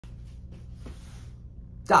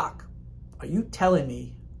Doc, are you telling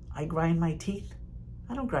me I grind my teeth?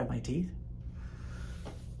 I don't grind my teeth.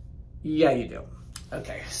 Yeah, you do.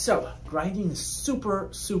 Okay, so grinding is super,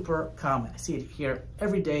 super common. I see it here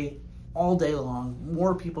every day, all day long.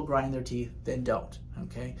 More people grind their teeth than don't,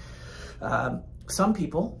 okay? Some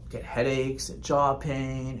people get headaches and jaw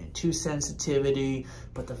pain and tooth sensitivity,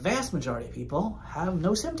 but the vast majority of people have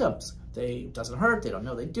no symptoms. It doesn't hurt, they don't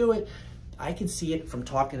know they do it. I can see it from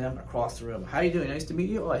talking to them across the room. How are you doing? Nice to meet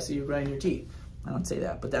you. Oh, I see you grinding your teeth. I don't say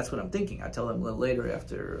that, but that's what I'm thinking. I tell them a little later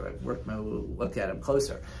after I've look at them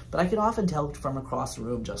closer. But I can often tell from across the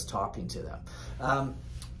room just talking to them.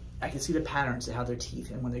 I can see the patterns of how their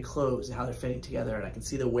teeth and when they close and how they're fitting together, and I can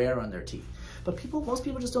see the wear on their teeth. But most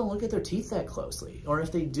people just don't look at their teeth that closely. Or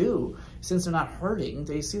if they do, since they're not hurting,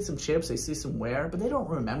 they see some chips, they see some wear, but they don't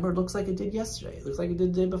remember. It looks like it did yesterday. It looks like it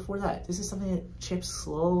did the day before that. This is something that chips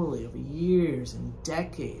slowly over years and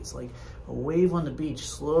decades, like a wave on the beach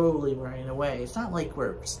slowly wearing away. It's not like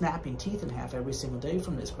we're snapping teeth in half every single day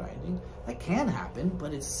from this grinding. That can happen,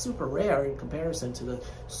 but it's super rare in comparison to the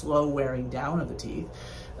slow wearing down of the teeth.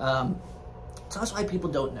 So that's why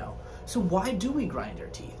people don't know. So why do we grind our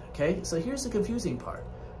teeth? Okay, so here's the confusing part.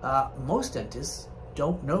 Most dentists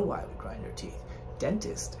don't know why we grind our teeth.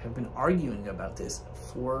 Dentists have been arguing about this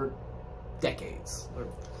for decades, or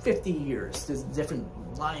 50 years. There's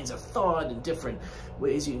different lines of thought and different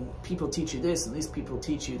ways people teach you this and these people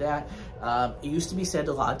teach you that. It used to be said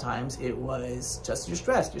a lot of times it was just you're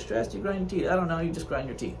stressed, you grind your teeth. I don't know, you just grind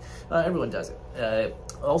your teeth. Everyone does it.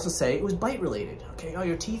 Also say it was bite related. Okay, oh,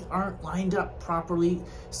 your teeth aren't lined up properly,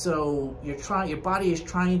 so your body is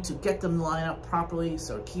trying to get them to line up properly,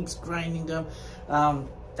 so it keeps grinding them.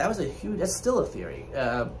 That's still a theory.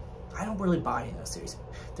 I don't really buy in those theories.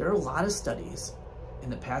 There are a lot of studies in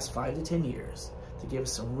the past 5 to 10 years to give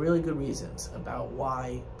us some really good reasons about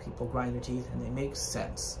why people grind their teeth, and they make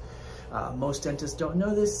sense. Most dentists don't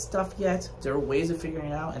know this stuff yet. There are ways of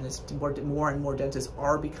figuring it out, and more and more dentists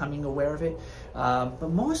are becoming aware of it. But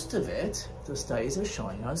most of it, the studies are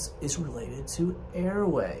showing us, is related to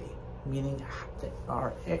airway, meaning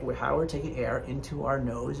how we're taking air into our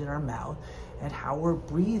nose and our mouth, and how we're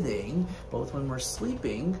breathing, both when we're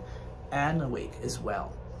sleeping and awake as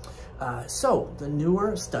well. So the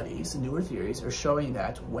newer studies, the newer theories are showing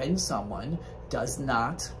that when someone does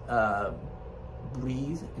not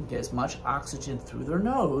breathe and get as much oxygen through their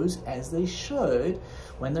nose as they should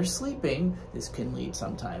when they're sleeping, this can lead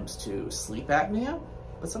sometimes to sleep apnea,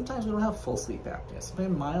 but sometimes we don't have full sleep apnea.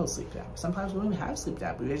 Sometimes mild sleep apnea. Sometimes we don't even have sleep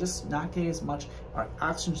apnea. We're just not getting as much, our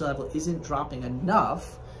oxygen level isn't dropping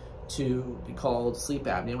enough to be called sleep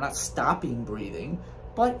apnea. We're not stopping breathing,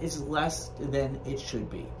 but it's less than it should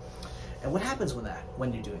be. And what happens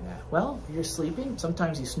when you're doing that? Well, you're sleeping,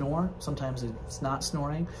 sometimes you snore, sometimes it's not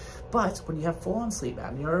snoring, but when you have full-on sleep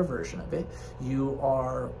apnea or a version of it, you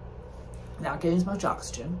are not getting as much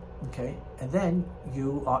oxygen, okay? And then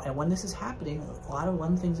and when this is happening, one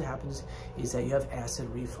of the things that happens is that you have acid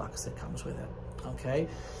reflux that comes with it, okay?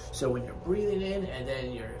 So when you're breathing in and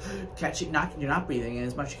then you're not breathing in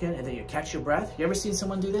as much as you can, and then you catch your breath. You ever seen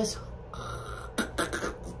someone do this?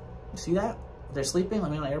 You see that? They're sleeping.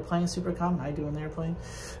 Let me on an airplane, super common. I do in the airplane.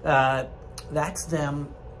 That's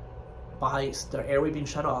them, their airway being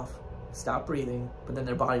shut off, stop breathing, but then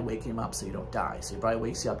their body waking them up so you don't die. So your body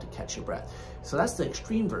wakes you up to catch your breath. So that's the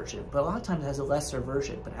extreme version, but a lot of times it has a lesser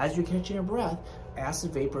version. But as you're catching your breath,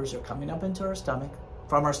 acid vapors are coming up into our stomach,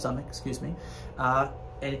 from our stomach, excuse me,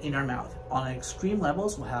 and in our mouth. On extreme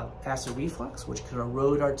levels, we'll have acid reflux, which can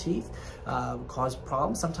erode our teeth, cause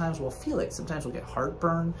problems. Sometimes we'll feel it. Sometimes we'll get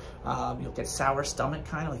heartburn. You'll get sour stomach,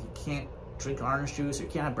 kind of like you can't drink orange juice, or you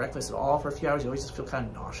can't have breakfast at all for a few hours. You always just feel kind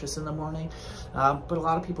of nauseous in the morning. But a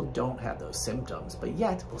lot of people don't have those symptoms, but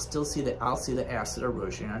yet we'll still see I'll see the acid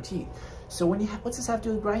erosion in our teeth. So what's this have to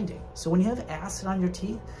do with grinding? So when you have acid on your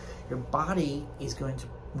teeth, your body is going to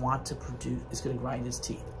grind its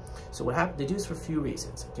teeth. So they do this for a few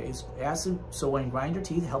reasons, okay? Acid, so when you grind your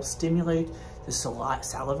teeth, it helps stimulate the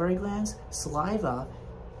salivary glands. Saliva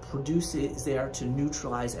is there to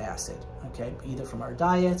neutralize acid, okay? Either from our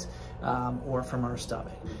diet or from our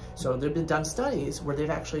stomach. So there've been done studies where they've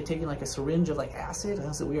actually taken like a syringe of like acid,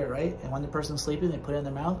 that's weird, right? And when the person's sleeping, they put it in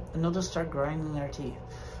their mouth and they'll just start grinding their teeth.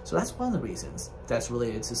 So that's one of the reasons that's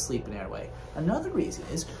related to sleep and airway. Another reason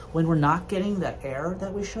is when we're not getting that air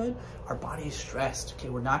that we should, our body is stressed, okay?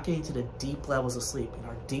 We're not getting to the deep levels of sleep. In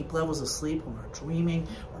our deep levels of sleep, when we're dreaming,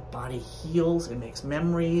 our body heals, it makes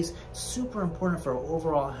memories, super important for our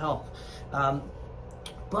overall health.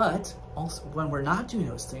 But also, when we're not doing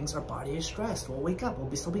those things, our body is stressed. We'll wake up,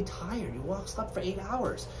 we'll still be tired. You slept for 8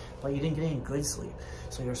 hours. but you didn't get any good sleep.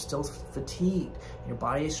 So you're still fatigued, your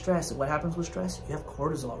body is stressed. And what happens with stress? You have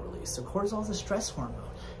cortisol released. So cortisol is a stress hormone.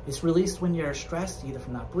 It's released when you're stressed, either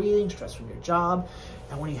from not breathing, stress from your job.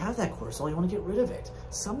 And when you have that cortisol, you want to get rid of it.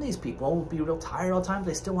 Some of these people will be real tired all the time, but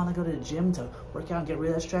they still want to go to the gym to work out and get rid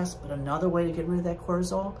of that stress. But another way to get rid of that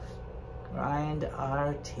cortisol, grind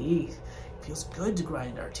our teeth. It feels good to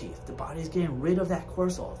grind our teeth. The body's getting rid of that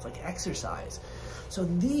cortisol. It's like exercise. So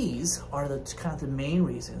these are the kind of the main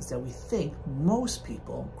reasons that we think most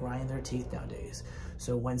people grind their teeth nowadays.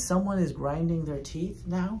 So when someone is grinding their teeth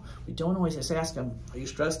now, we don't always just ask them, are you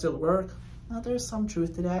stressed at work? Now, there's some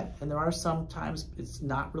truth to that. And there are some times it's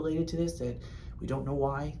not related to this, that we don't know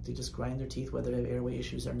why. They just grind their teeth, whether they have airway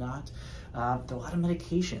issues or not. There are a lot of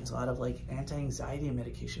medications, a lot of like anti-anxiety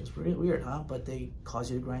medications. Really weird, huh? But they cause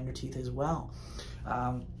you to grind your teeth as well.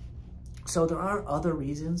 So there are other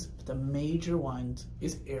reasons, but the major one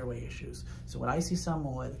is airway issues. So when I see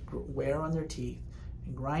someone with wear on their teeth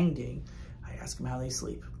and grinding, I ask them how they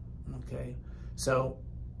sleep, okay? So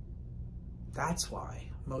that's why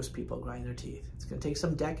most people grind their teeth. It's gonna take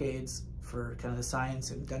some decades for kind of the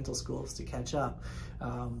science and dental schools to catch up.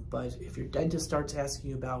 But if your dentist starts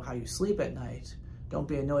asking you about how you sleep at night, don't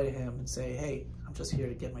be annoyed at him and say, hey, I'm just here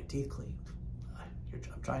to get my teeth cleaned.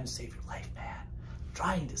 I'm trying to save your life, man. I'm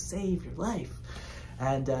trying to save your life.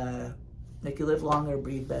 And make you live longer,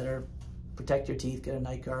 breathe better, protect your teeth, get a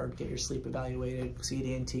night guard, get your sleep evaluated, see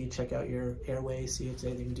the ENT, check out your airways, see if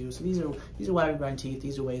there's anything to do. So these are why we grind teeth.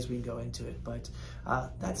 These are ways we can go into it. But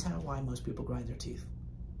that's why most people grind their teeth.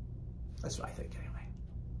 That's what I think anyway.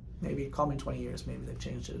 Maybe call me in 20 years, maybe they've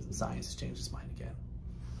changed it, the science has changed its mind again.